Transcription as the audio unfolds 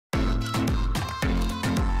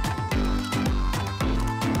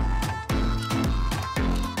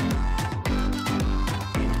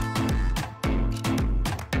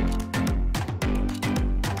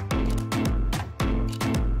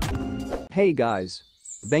Hey guys.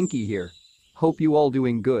 Venki here. Hope you all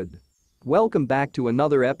doing good. Welcome back to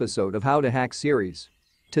another episode of How to Hack series.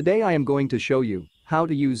 Today I am going to show you how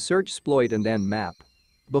to use SearchSploit+NMAP.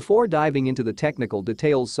 Before diving into the technical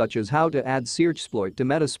details such as how to add SearchSploit to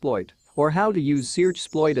Metasploit or how to use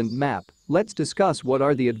SearchSploit+NMAP, let's discuss what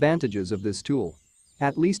are the advantages of this tool.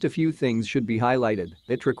 At least a few things should be highlighted.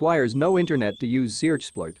 It requires no internet to use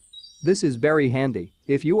SearchSploit. This is very handy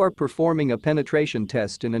if you are performing a penetration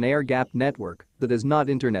test in an air-gapped network that has not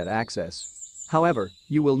internet access. However,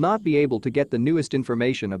 you will not be able to get the newest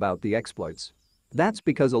information about the exploits. That's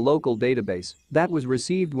because a local database that was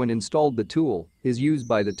received when installed the tool is used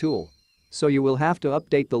by the tool. So you will have to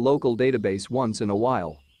update the local database once in a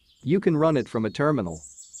while. You can run it from a terminal.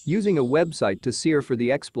 Using a website to sear for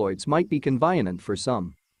the exploits might be convenient for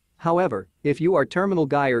some. However, if you are terminal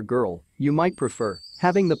guy or girl, you might prefer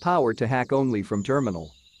having the power to hack only from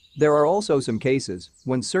terminal. There are also some cases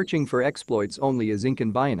when searching for exploits only is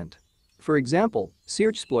inconvenient. For example,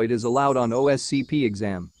 SearchSploit is allowed on OSCP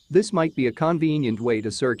exam. This might be a convenient way to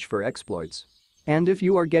search for exploits. And if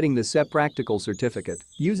you are getting the SE practical certificate,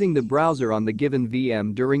 using the browser on the given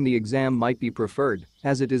VM during the exam might be preferred,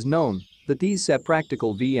 as it is known that these SE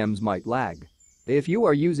practical VMs might lag. If you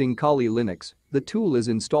are using Kali Linux, the tool is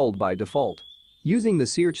installed by default. Using the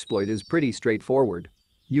SearchSploit is pretty straightforward.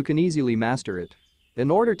 You can easily master it. In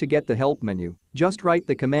order to get the help menu, just write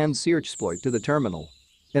the command SearchSploit to the terminal.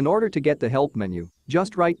 In order to get the help menu,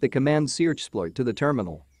 just write the command SearchSploit to the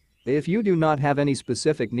terminal. If you do not have any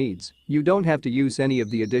specific needs, you don't have to use any of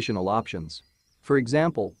the additional options. For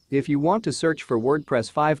example, if you want to search for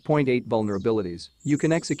WordPress 5.8 vulnerabilities, you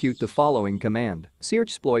can execute the following command: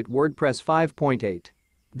 SearchSploit WordPress 5.8.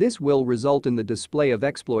 This will result in the display of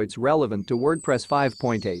exploits relevant to WordPress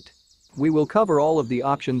 5.8. We will cover all of the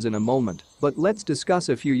options in a moment, but let's discuss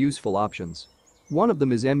a few useful options. One of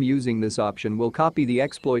them is using this option will copy the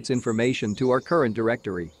exploits information to our current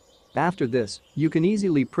directory. After this, you can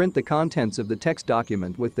easily print the contents of the text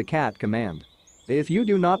document with the cat command. If you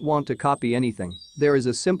do not want to copy anything, there is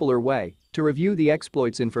a simpler way to review the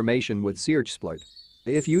exploits information with SearchSploit.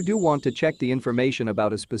 If you do want to check the information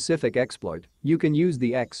about a specific exploit, you can use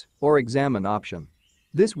the X or examine option.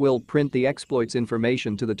 This will print the exploits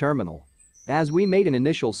information to the terminal. As we made an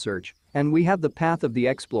initial search and we have the path of the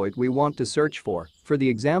exploit we want to search for the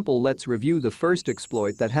example, let's review the first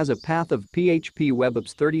exploit that has a path of PHP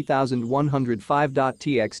webapps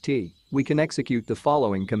 30105.txt. We can execute the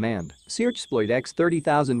following command: SearchSploit x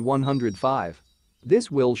 30105.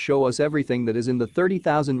 This will show us everything that is in the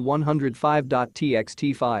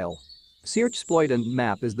 30105.txt file.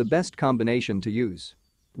 SearchSploit+NMAP is the best combination to use.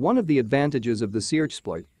 One of the advantages of the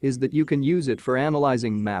SearchSploit is that you can use it for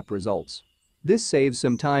analyzing map results. This saves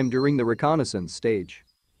some time during the reconnaissance stage.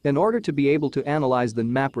 In order to be able to analyze the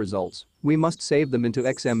map results, we must save them into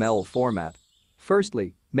XML format.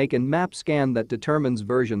 Firstly, make a map scan that determines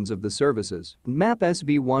versions of the services. Map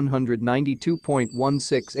SV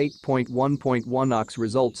 192.168.1.1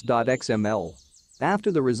 results.xml.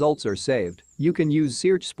 After the results are saved, you can use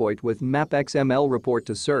SearchSploit with map XML report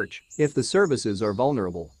to search if the services are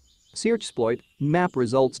vulnerable. SearchSploit map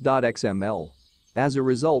results.xml. As a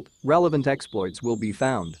result, relevant exploits will be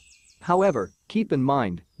found. However, keep in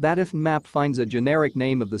mind that if map finds a generic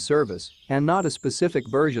name of the service and not a specific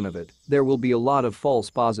version of it, there will be a lot of false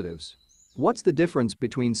positives. What's the difference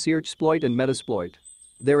between SearchSploit and Metasploit?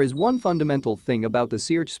 There is one fundamental thing about the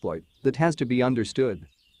SearchSploit that has to be understood.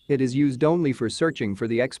 It is used only for searching for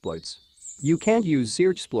the exploits. You can't use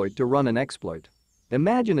SearchSploit to run an exploit.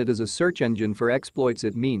 Imagine it as a search engine for exploits.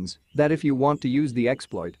 It means that if you want to use the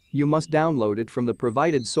exploit, you must download it from the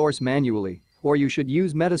provided source manually, or you should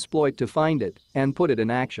use Metasploit to find it and put it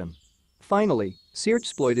in action. Finally,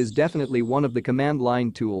 SearchSploit is definitely one of the command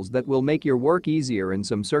line tools that will make your work easier in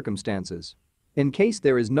some circumstances. In case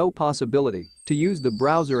there is no possibility to use the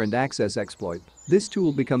browser and access exploit, this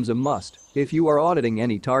tool becomes a must if you are auditing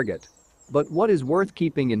any target. But what is worth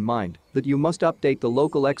keeping in mind that you must update the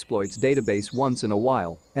local exploits database once in a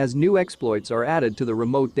while, as new exploits are added to the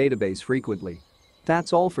remote database frequently.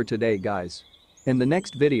 That's all for today, guys. In the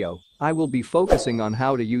next video, I will be focusing on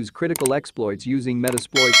how to use critical exploits using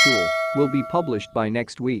Metasploit tool, will be published by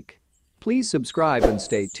next week. Please subscribe and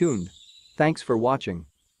stay tuned. Thanks for watching.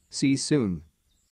 See you soon.